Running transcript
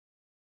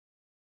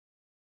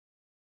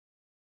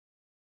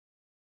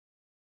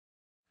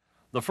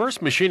The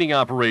first machining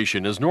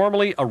operation is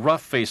normally a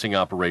rough facing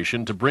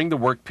operation to bring the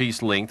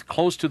workpiece length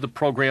close to the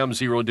program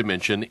zero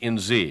dimension in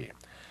Z.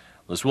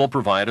 This will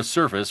provide a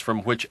surface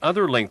from which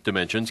other length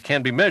dimensions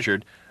can be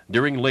measured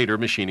during later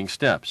machining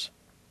steps.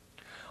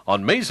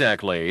 On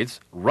Mazak lathes,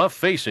 rough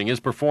facing is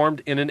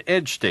performed in an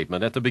edge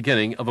statement at the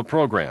beginning of a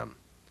program.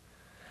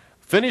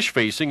 Finish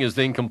facing is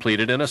then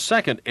completed in a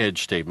second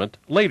edge statement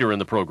later in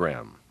the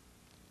program.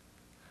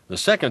 The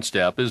second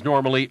step is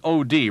normally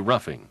OD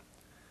roughing.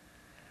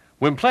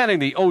 When planning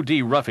the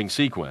OD roughing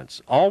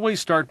sequence, always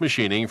start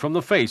machining from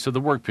the face of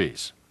the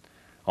workpiece.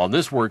 On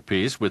this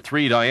workpiece with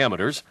 3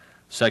 diameters,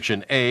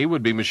 Section A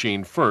would be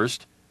machined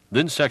first,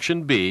 then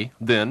Section B,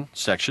 then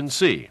Section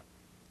C.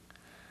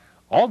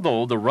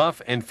 Although the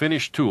rough and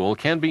finish tool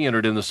can be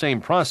entered in the same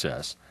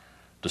process,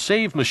 to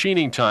save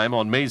machining time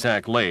on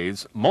Mazak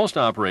lathes, most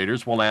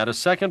operators will add a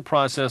second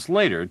process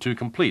later to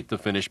complete the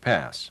finish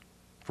pass.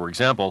 For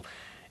example,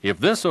 if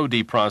this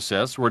OD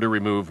process were to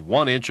remove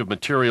 1 inch of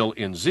material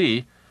in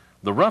Z,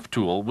 the rough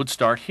tool would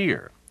start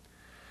here.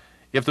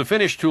 If the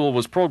finish tool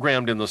was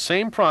programmed in the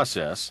same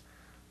process,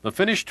 the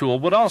finish tool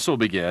would also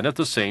begin at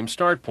the same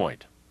start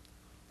point.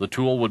 The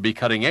tool would be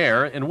cutting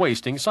air and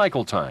wasting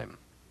cycle time.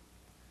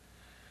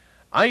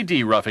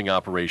 ID roughing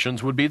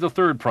operations would be the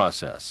third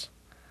process.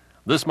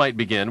 This might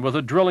begin with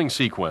a drilling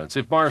sequence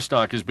if bar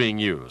stock is being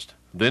used,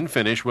 then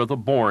finish with a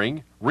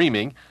boring,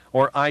 reaming,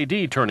 or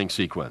ID turning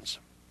sequence.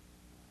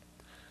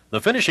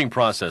 The finishing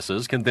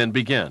processes can then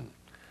begin.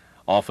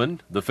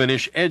 Often, the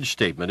finish edge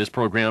statement is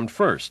programmed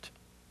first.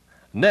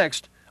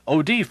 Next,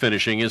 OD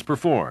finishing is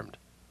performed.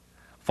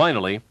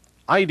 Finally,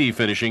 ID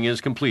finishing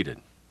is completed.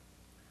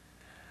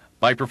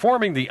 By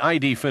performing the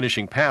ID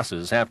finishing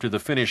passes after the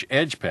finish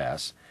edge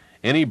pass,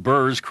 any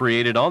burrs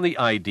created on the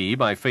ID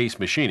by face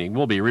machining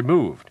will be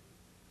removed.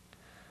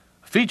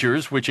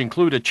 Features which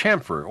include a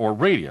chamfer or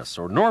radius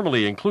are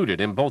normally included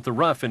in both the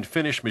rough and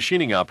finish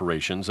machining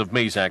operations of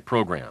Mazak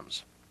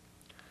programs.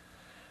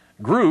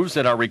 Grooves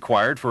that are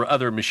required for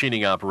other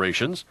machining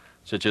operations,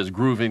 such as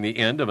grooving the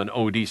end of an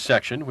OD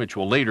section which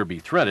will later be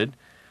threaded,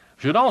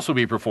 should also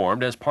be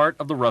performed as part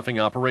of the roughing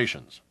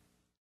operations.